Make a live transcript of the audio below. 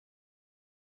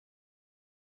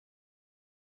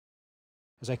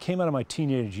As I came out of my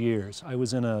teenage years, I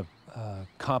was in a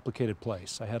complicated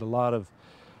place. I had a lot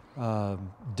of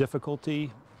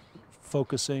difficulty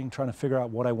focusing, trying to figure out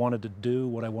what I wanted to do,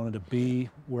 what I wanted to be,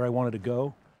 where I wanted to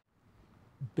go.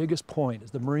 Biggest point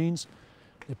is the Marines,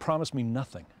 they promised me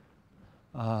nothing.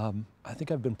 I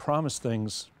think I've been promised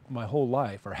things my whole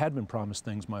life, or had been promised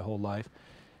things my whole life,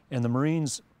 and the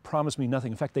Marines promised me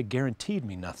nothing. In fact, they guaranteed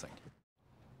me nothing.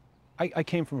 I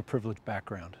came from a privileged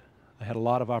background. I had a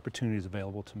lot of opportunities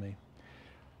available to me.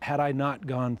 Had I not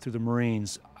gone through the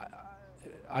Marines,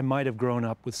 I might have grown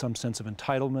up with some sense of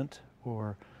entitlement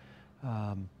or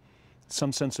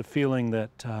some sense of feeling that,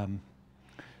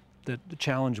 that the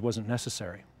challenge wasn't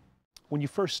necessary. When you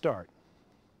first start,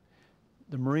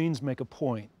 the Marines make a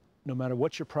point, no matter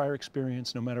what your prior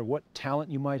experience, no matter what talent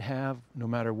you might have, no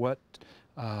matter what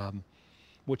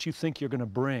you think you're going to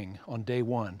bring on day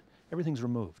one, everything's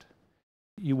removed.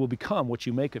 You will become what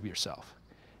you make of yourself.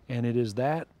 And it is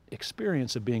that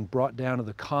experience of being brought down to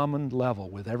the common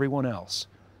level with everyone else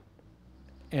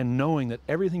and knowing that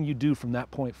everything you do from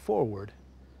that point forward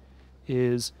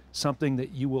is something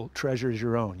that you will treasure as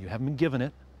your own. You haven't been given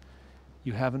it,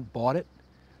 you haven't bought it,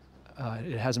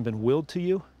 it hasn't been willed to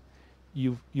you,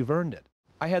 you've earned it.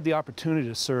 I had the opportunity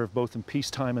to serve both in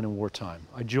peacetime and in wartime.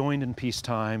 I joined in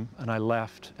peacetime and I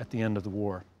left at the end of the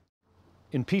war.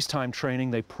 In peacetime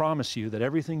training, they promise you that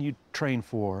everything you train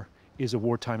for is a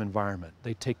wartime environment.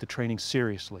 They take the training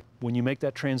seriously. When you make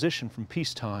that transition from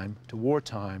peacetime to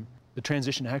wartime, the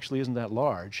transition actually isn't that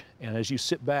large. And as you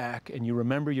sit back and you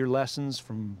remember your lessons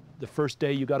from the first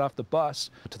day you got off the bus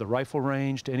to the rifle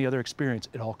range to any other experience,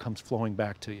 it all comes flowing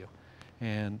back to you.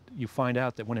 And you find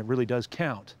out that when it really does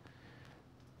count,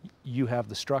 you have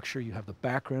the structure, you have the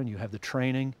background, you have the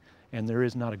training, and there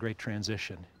is not a great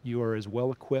transition. You are as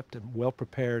well equipped and well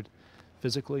prepared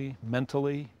physically,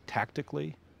 mentally,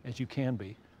 tactically as you can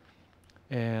be.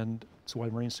 And that's why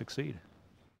Marines succeed.